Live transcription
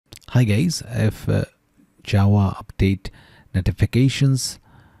Hi guys, if Java update notifications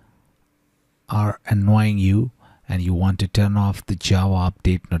are annoying you and you want to turn off the Java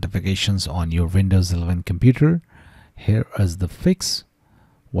update notifications on your Windows 11 computer, here is the fix.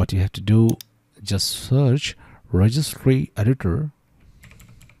 What you have to do, just search registry editor.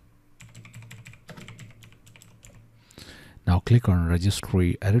 Now click on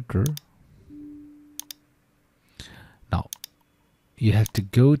registry editor. Now you have to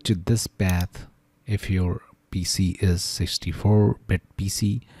go to this path if your PC is 64-bit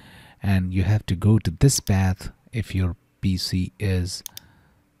PC, and you have to go to this path if your PC is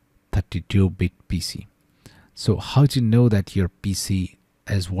 32-bit PC. So how to know that your PC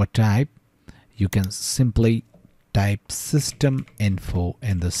is what type? You can simply type system info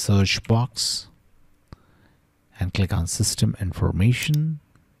in the search box and click on system information,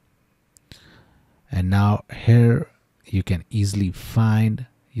 and now here you can easily find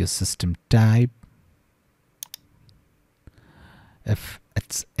your system type. If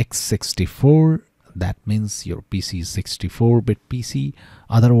it's x64, that means your PC is 64-bit PC,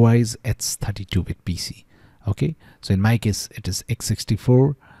 otherwise it's 32-bit PC. Okay, so in my case it is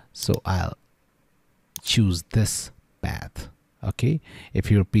x64, so I'll choose this path. Okay,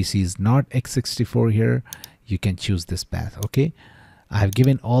 if your PC is not x64 here, you can choose this path. Okay, I have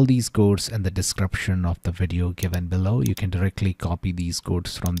given all these codes in the description of the video given below. You can directly copy these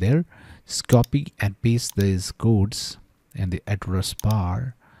codes from there. Just copy and paste these codes in the address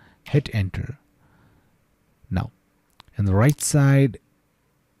bar, hit enter. Now in the right side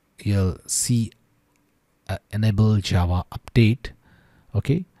you'll see EnableJavaUpdate.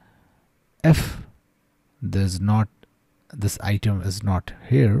 Okay, if there's not, this item is not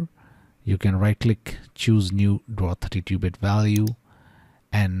here, you can right click, choose new, draw 32-bit value,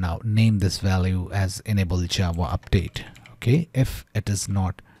 and now name this value as EnableJavaUpdate. Okay, if it is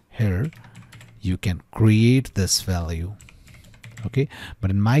not here, you can create this value. Okay, but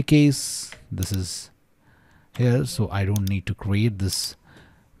in my case this is here, so I don't need to create this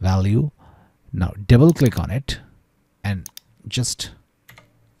value. Now double click on it and just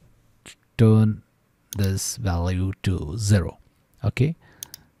turn this value to 0. Okay,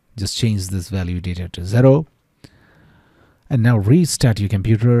 just change this value data to 0, and now restart your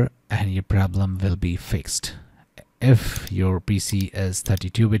computer and your problem will be fixed. If your PC is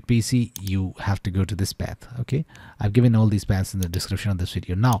 32-bit PC, you have to go to this path. Okay, I've given all these paths in the description of this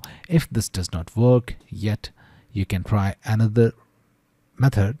video. Now if this does not work yet, you can try another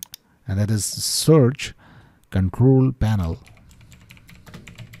method, and that is search control panel.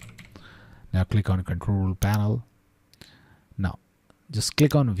 Now click on control panel. Now just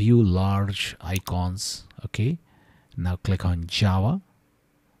click on view large icons. Okay, now click on Java.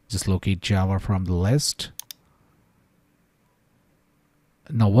 Just locate Java from the list.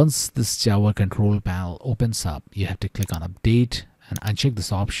 Now once this Java control panel opens up, you have to click on update and uncheck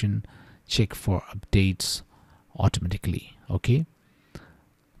this option, check for updates automatically. Okay,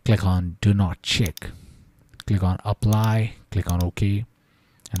 click on do not check, click on apply, click on OK,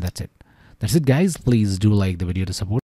 and that's it. That's it guys. Please do like the video to support.